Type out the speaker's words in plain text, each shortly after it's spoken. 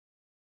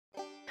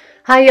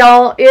Hi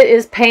y'all, it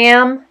is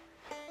Pam.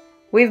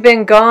 We've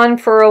been gone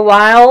for a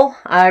while,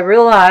 I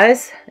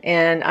realize,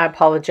 and I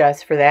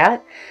apologize for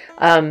that.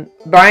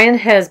 Brian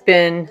has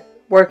been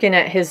working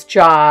at his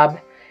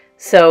job,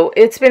 so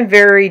it's been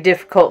very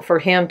difficult for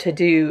him to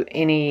do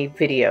any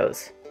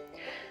videos.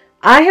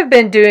 I have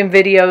been doing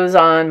videos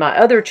on my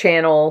other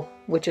channel,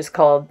 which is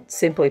called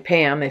Simply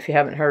Pam, if you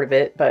haven't heard of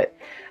it, but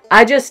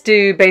I just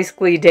do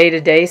basically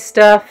day-to-day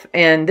stuff,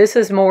 and this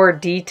is more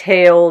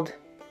detailed,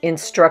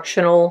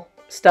 instructional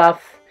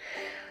stuff.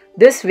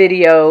 This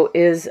video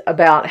is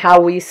about how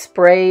we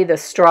spray the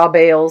straw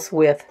bales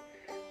with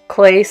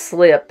clay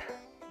slip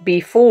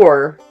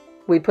before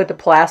we put the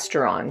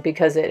plaster on,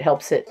 because it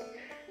helps it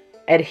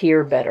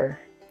adhere better.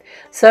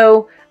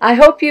 So I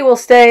hope you will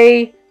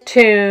stay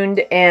tuned,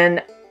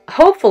 and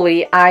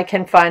hopefully I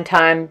can find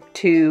time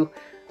to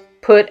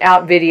put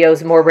out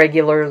videos more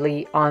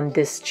regularly on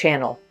this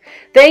channel.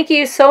 Thank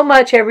you so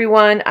much,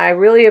 everyone. I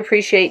really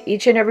appreciate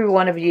each and every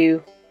one of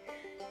you.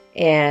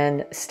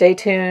 And stay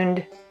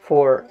tuned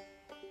for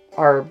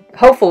our,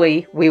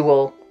 hopefully we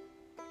will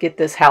get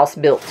this house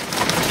built. Oh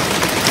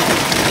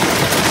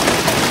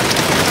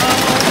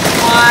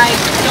my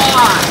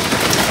God!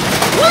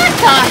 What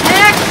the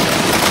heck?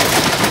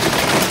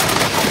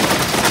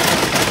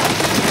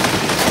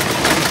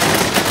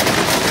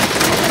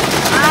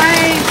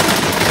 I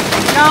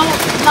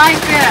don't like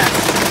this.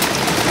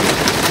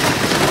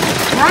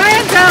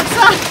 Brian's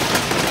outside.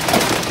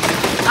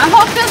 I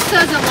hope this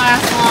doesn't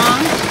last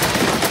long.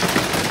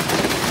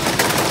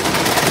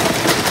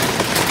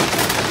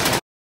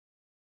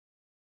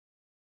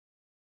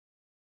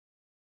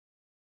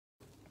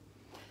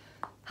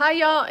 Hi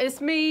y'all,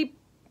 it's me,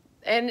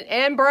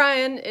 and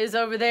Brian is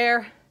over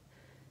there.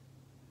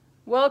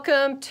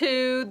 Welcome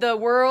to the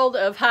world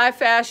of high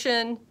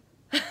fashion.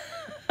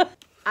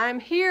 I'm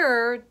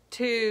here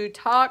to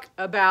talk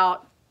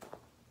about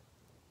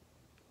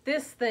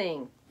this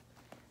thing.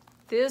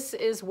 This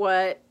is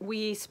what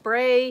we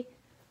spray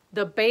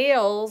the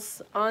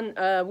bales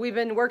on. We've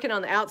been working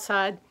on the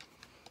outside.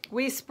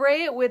 We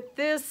spray it with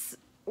this,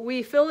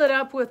 we fill it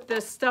up with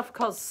this stuff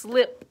called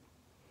slip,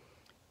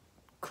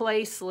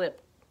 clay slip.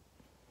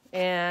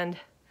 And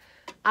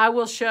I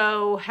will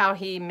show how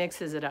he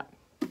mixes it up.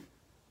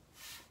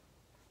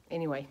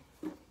 Anyway,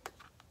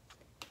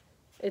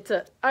 it's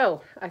a,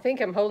 oh, I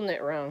think I'm holding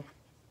it wrong.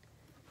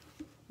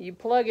 You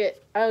plug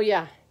it, oh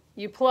yeah,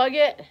 you plug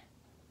it.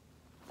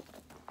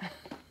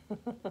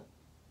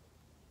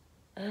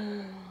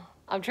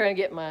 I'm trying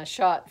to get my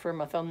shot for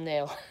my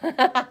thumbnail.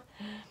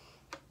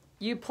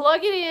 You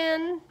plug it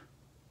in.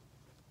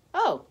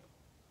 Oh,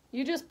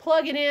 you just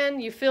plug it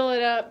in, you fill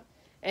it up,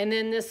 and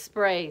then this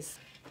sprays.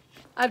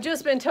 I've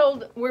just been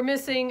told we're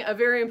missing a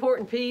very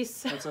important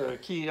piece. That's a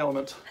key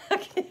element.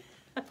 Okay.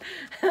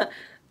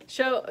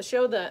 Show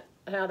that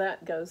how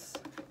that goes.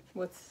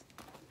 What's?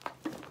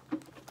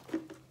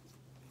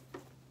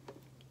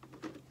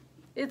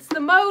 It's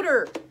the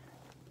motor,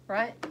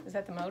 right? Is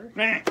that the motor?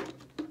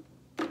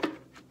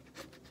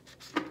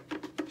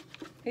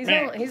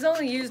 He's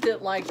only used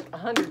it like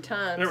 100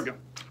 times. There we go.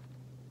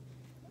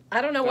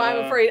 I don't know why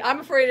I'm afraid. I'm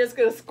afraid it's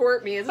gonna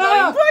squirt me. It's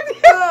not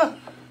even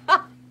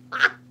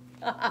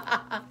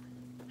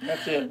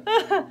That's it.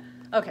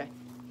 Okay.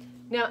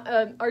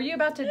 Now, are you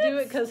about to do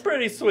it? Because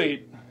pretty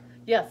sweet.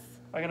 Yes.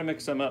 I gotta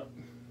mix them up.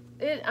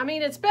 I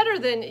mean, it's better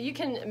than, you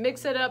can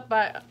mix it up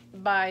by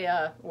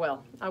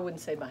well, I wouldn't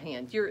say by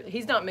hand.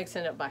 He's not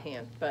mixing it up by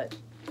hand, but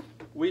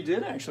We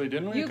did actually,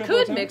 didn't we? you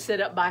could mix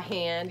it up by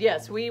hand.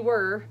 Yes, we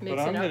were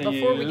mixing it up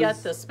before we got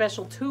the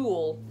special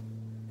tool.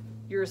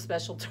 You're a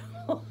special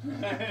tool.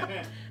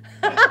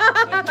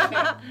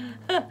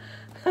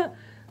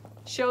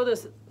 Show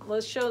this.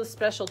 Let's show the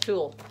special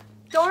tool.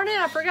 Darn it,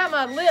 I forgot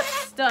my lip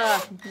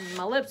stuff.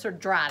 My lips are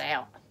dried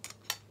out.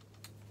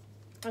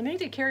 I need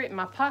to carry it in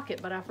my pocket,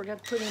 but I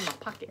forgot to put it in my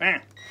pocket.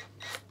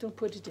 Don't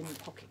put it in your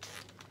pocket.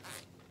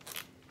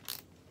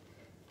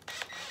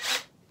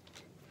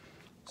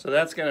 So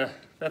that's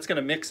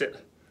gonna mix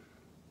it.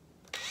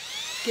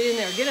 Get in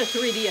there. Get a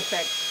 3D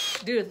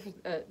effect. Do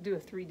a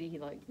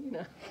 3D, like, you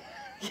know.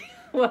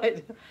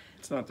 What?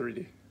 It's not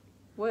 3D.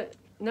 What?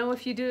 No,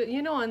 if you do it,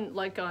 you know,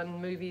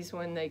 on movies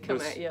when they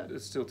come at you.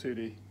 It's still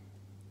 2D.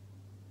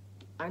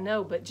 I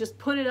know, but just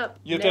put it up.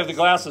 You have to have the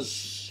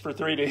glasses for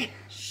 3D.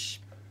 Shh.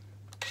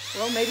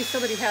 Well, maybe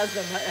somebody has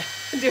them.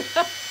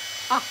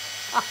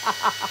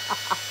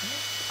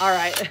 All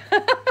right. Is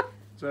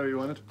that what you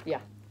wanted? Yeah.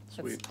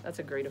 Sweet. That's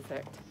a great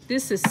effect.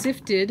 This is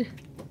sifted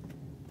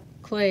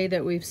clay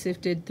that we've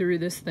sifted through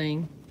this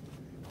thing.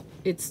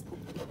 It's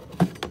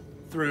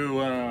through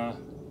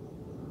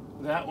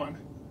that one.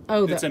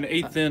 Oh, it's an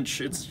 1/8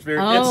 inch. It's very.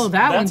 Oh,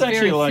 that's actually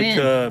very like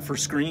thin. For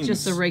screens.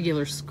 Just a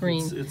regular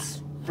screen.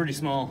 It's pretty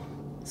small.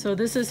 So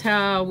this is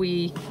how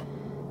we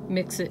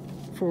mix it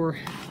for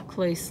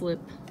clay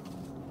slip.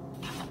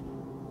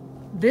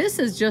 This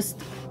is just,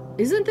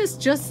 isn't this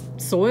just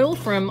soil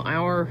from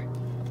our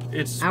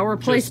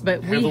place?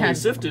 But we have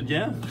sifted,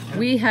 yeah.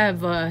 We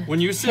have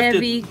when you sift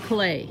heavy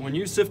clay. When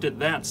you sift it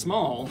that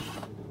small,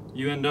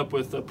 you end up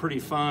with a pretty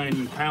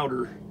fine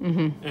powder.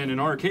 And in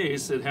our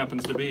case, it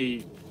happens to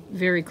be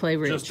very clay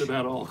rich. Just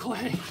about all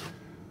clay.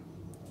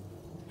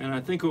 And I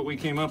think what we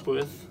came up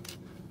with,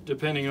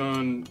 depending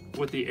on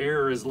what the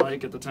air is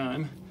like at the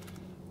time,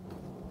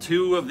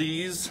 2 of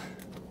these.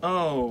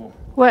 Oh.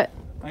 What?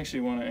 I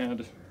actually want to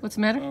add. What's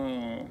the matter?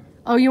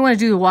 Oh, you want to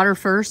do the water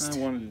first? I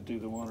wanted to do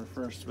the water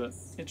first, but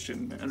it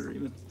shouldn't matter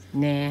even.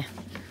 Nah.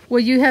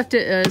 Well, you have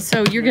to.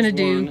 So you're going to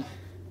do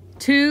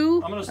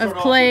 2 I'm gonna start of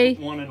clay. off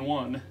with 1 and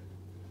 1.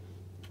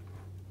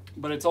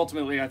 But it's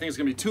ultimately, I think it's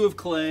going to be 2 of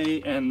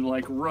clay and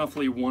like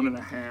roughly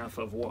 1.5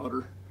 of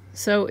water.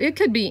 So it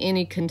could be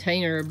any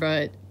container,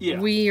 but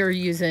we are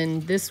using,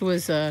 this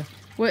was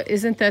what,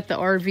 isn't that the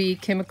RV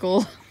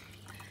chemical?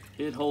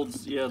 It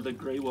holds, yeah, the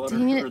gray water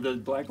or the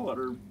black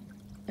water.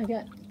 I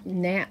got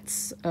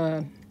gnats.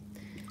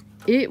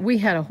 We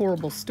had a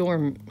horrible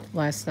storm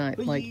last night,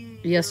 like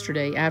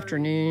yesterday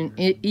afternoon,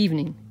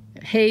 evening.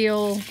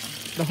 Hail,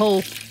 the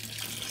whole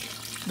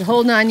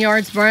 9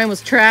 yards. Brian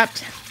was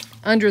trapped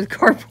under the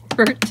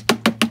carport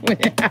when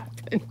it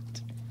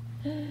happened.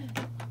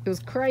 It was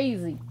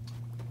crazy.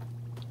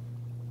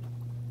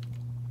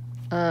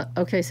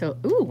 Okay, so,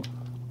 ooh.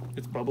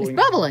 It's bubbling. It's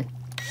bubbling.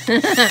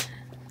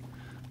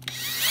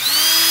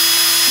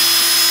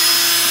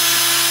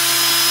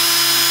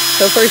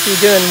 So first you're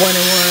doing 1 and 1,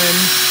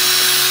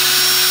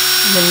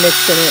 and then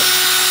mixing it.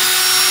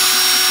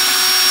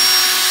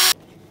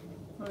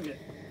 Okay.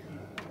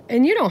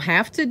 And you don't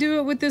have to do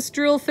it with this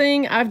drill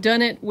thing. I've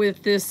done it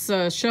with this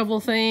shovel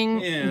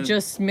thing. Yeah.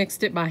 Just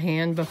mixed it by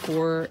hand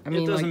before. I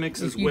mean, it doesn't like,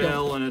 mix as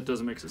well, and it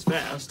doesn't mix as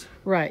fast.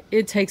 Right.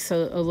 It takes a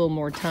little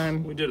more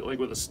time. We did it like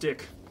with a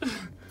stick.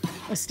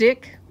 A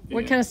stick?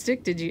 What Yeah. kind of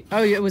stick did you?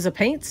 Oh, it was a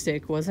paint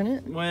stick, wasn't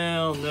it?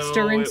 Well, no.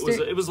 Stirring stick?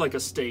 It was like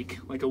a stake,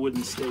 like a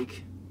wooden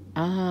stake.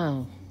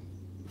 Oh.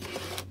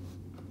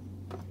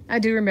 I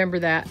do remember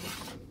that.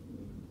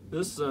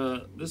 This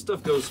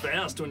stuff goes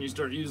fast when you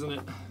start using it.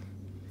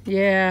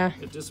 Yeah.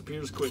 It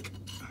disappears quick.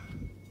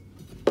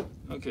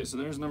 Okay, so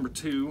there's number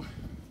 2.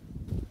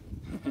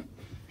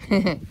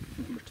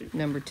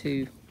 Number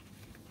 2.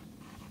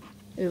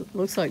 It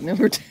looks like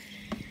number 2.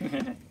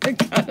 It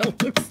kind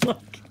of looks like.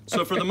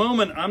 So for the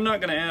moment, I'm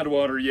not going to add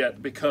water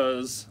yet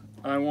because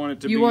I want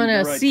it to be the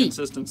right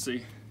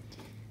consistency.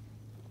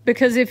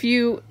 Because if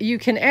you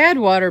can add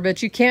water,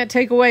 but you can't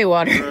take away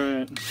water.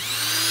 Right.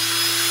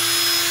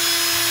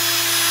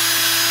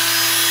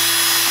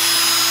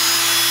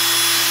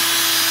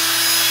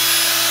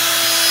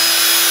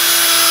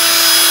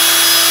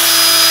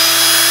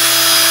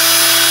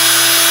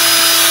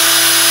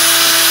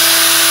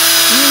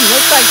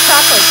 Looks like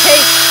chocolate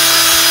cake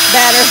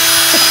batter.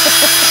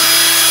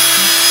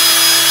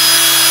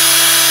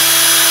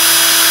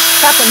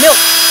 Chocolate milk.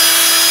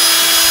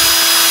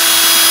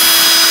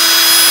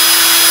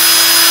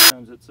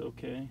 Sometimes it's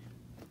okay.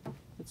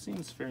 It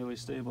seems fairly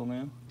stable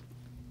now.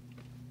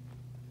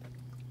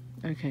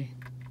 Okay.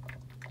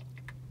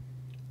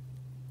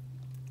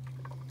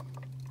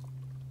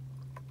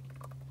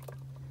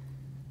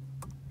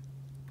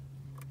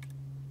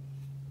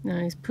 Now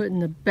he's putting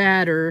the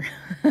batter.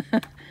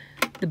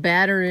 The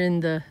batter in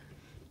the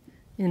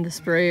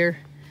sprayer.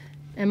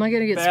 Am I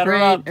gonna get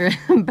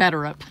sprayed?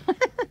 Batter up.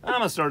 I'm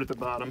gonna start at the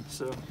bottom.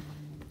 So.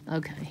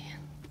 Okay.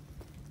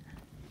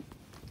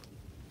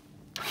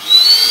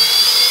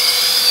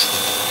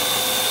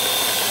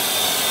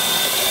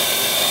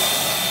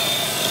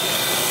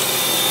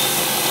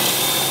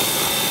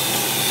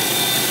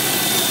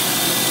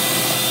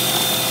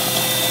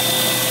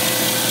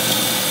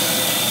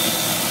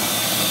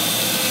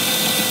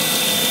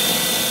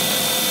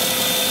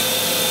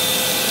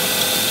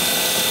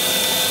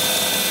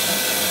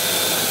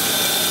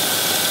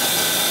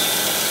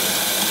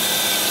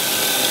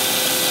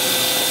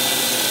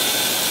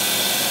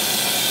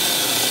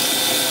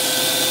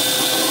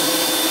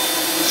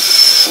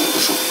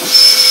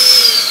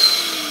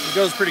 It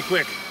goes pretty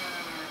quick,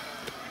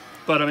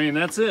 but I mean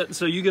that's it.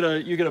 So you get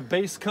a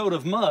base coat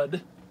of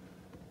mud,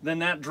 then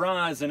that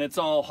dries and it's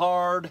all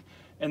hard,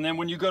 and then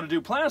when you go to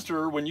do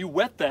plaster, when you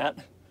wet that,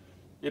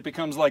 it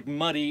becomes like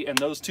muddy, and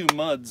those 2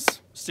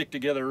 muds stick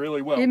together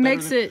really well. It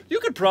makes it. You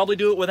could probably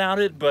do it without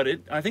it, but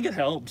I think it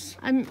helps.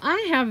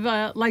 I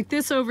have like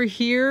this over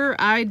here.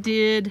 I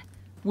did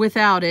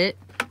without it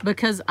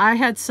because I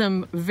had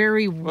some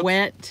very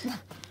wet.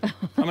 I'm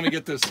gonna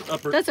get this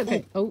upper. That's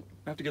okay. Oh.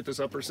 I have to get this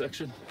upper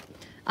section.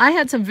 I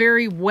had some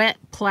very wet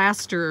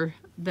plaster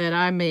that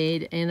I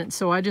made, and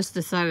so I just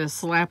decided to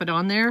slap it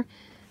on there,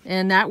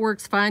 and that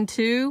works fine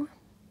too.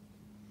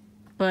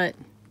 But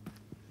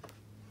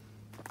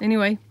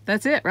anyway,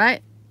 that's it,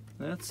 right?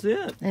 That's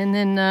it. And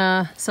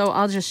then so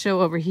I'll just show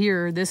over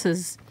here. This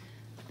is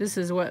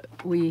what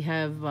we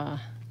have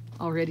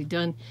already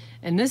done,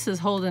 and this is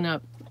holding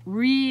up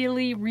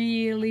really,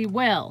 really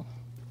well.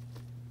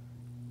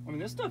 I mean,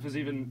 this stuff is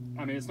even,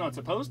 I mean, it's not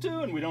supposed to,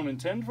 and we don't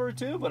intend for it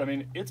to, but I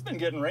mean, it's been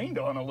getting rained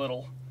on a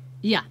little.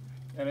 Yeah.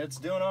 And it's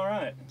doing all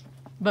right.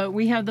 But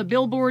we have the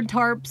billboard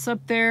tarps up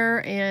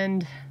there,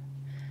 and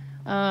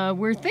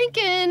we're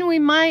thinking we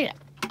might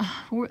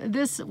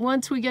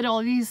once we get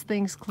all these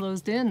things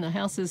closed in, the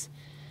house is,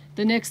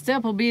 the next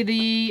step will be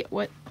the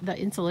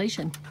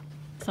insulation.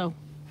 So,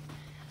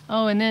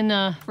 oh, and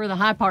then for the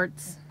high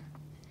parts,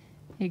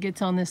 he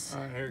gets on this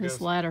this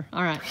ladder.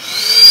 All right.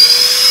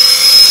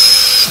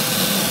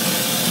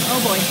 Oh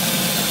boy.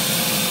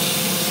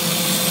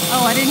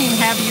 Oh, I didn't even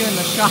have you in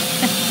the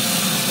shot.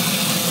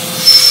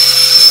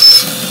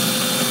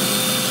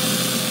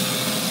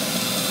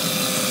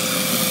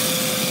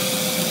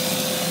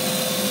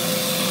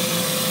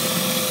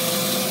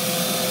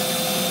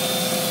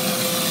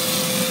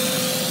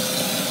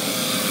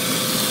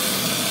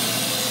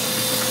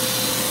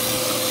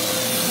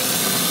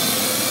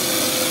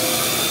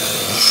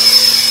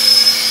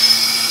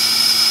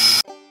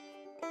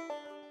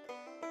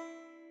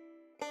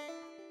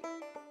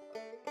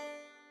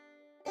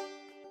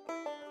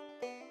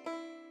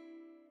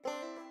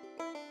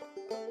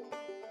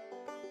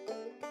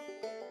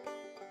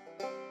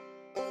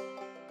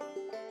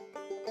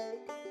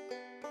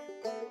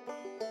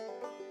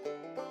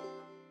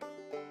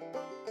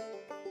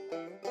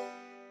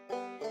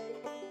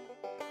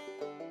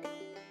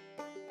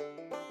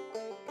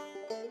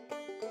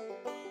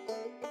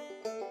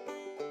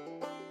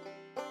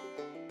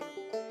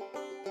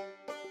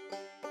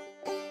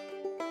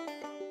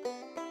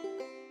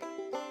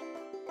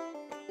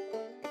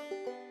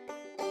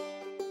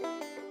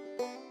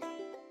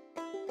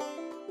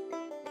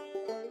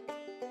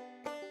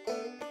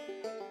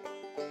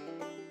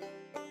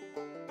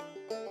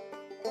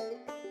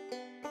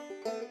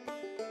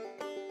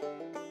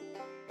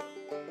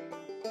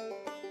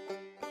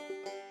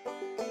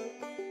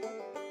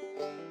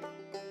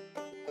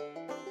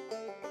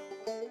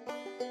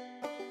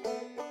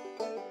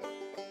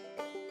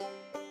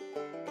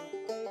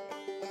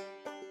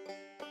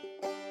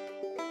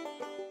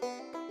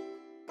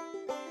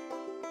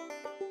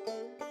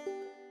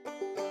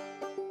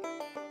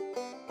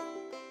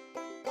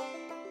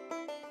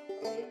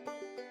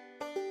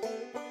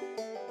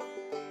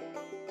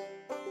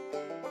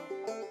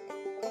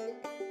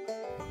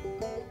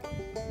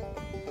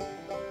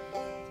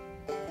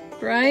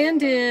 Brian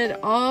did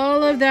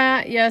all of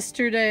that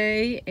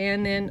yesterday,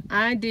 and then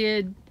I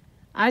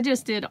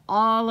just did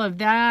all of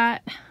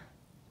that,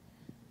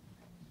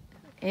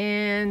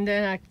 and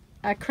then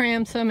I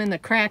crammed some in the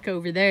crack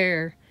over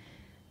there,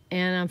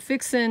 and I'm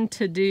fixing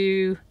to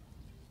do,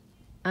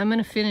 I'm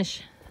gonna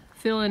finish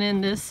filling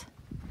in this,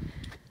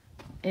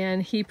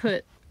 and he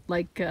put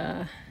like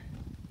that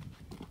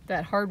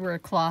hardware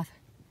cloth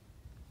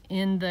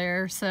in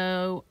there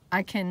so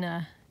I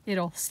can,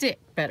 it'll stick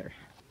better.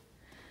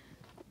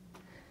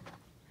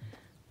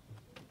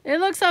 It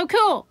looks so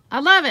cool. I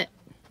love it.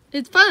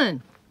 It's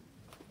fun.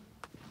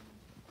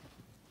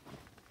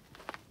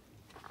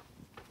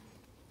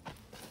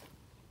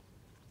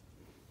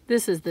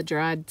 This is the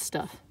dried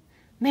stuff.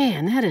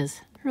 Man, that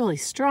is really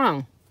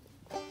strong.